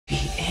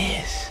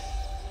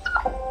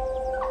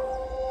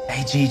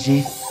Hey,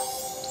 Gigi.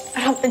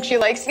 I don't think she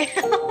likes you.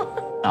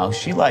 Oh,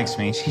 she likes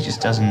me. She just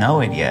doesn't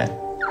know it yet.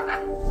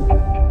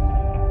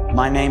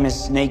 My name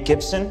is Nate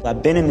Gibson.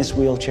 I've been in this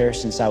wheelchair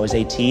since I was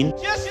 18.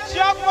 Just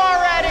jump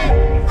already!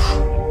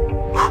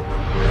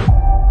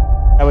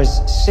 I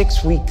was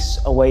 6 weeks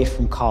away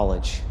from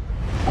college.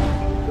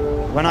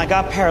 When I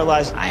got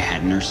paralyzed, I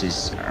had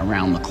nurses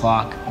around the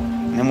clock.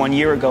 And then 1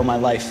 year ago, my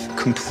life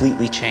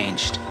completely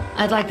changed.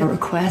 I'd like to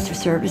request a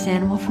service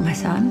animal for my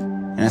son.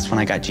 And that's when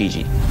I got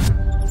Gigi.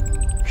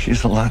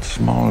 She's a lot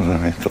smaller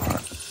than I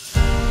thought.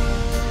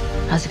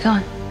 How's it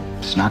going?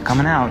 It's not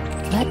coming out.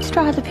 Let's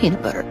try the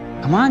peanut butter.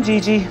 Come on,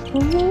 Gigi.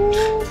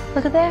 Ooh,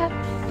 look at that.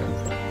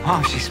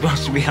 Mom, she's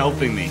supposed to be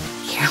helping me.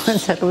 Carolyn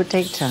said it would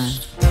take time.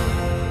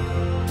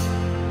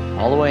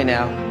 All the way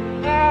now.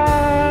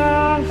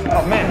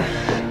 Oh, man.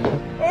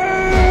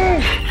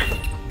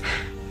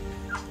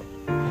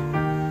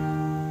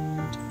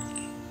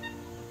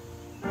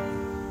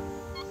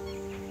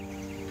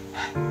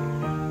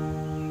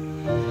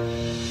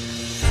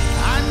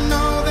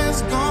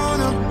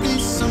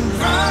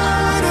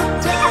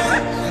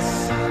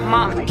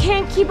 Mom, you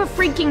can't keep a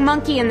freaking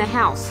monkey in the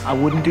house. I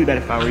wouldn't do that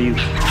if I were you.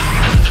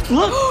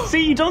 Look,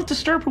 see, you don't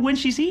disturb her when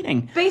she's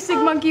eating. Basic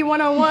monkey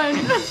 101.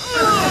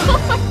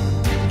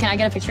 Can I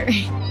get a picture?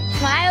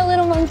 Smile,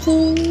 little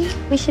monkey.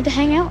 We should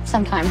hang out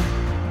sometime.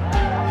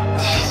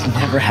 She's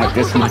never had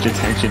this much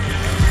attention.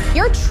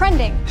 You're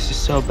trending. This is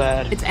so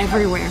bad. It's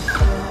everywhere.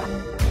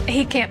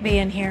 He can't be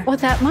in here. With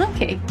that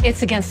monkey.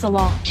 It's against the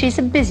law. She's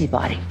a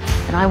busybody,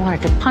 and I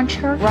wanted to punch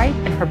her right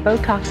in her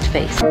Botoxed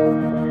face.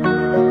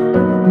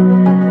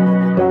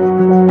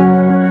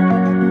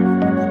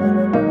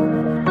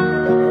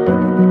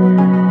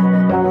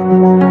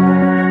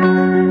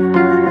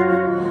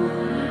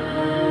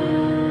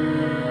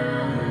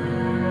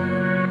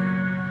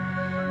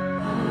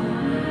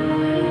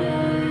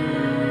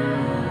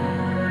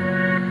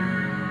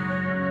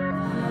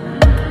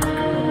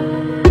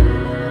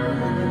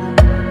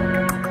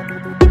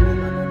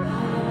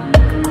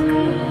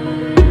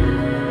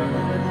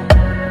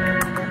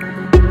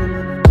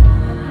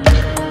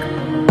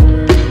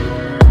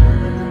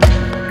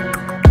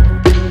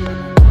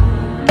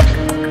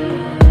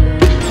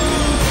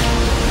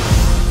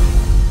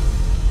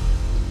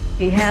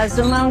 He has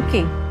a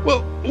monkey.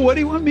 Well, what do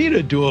you want me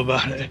to do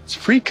about it? It's a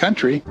free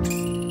country.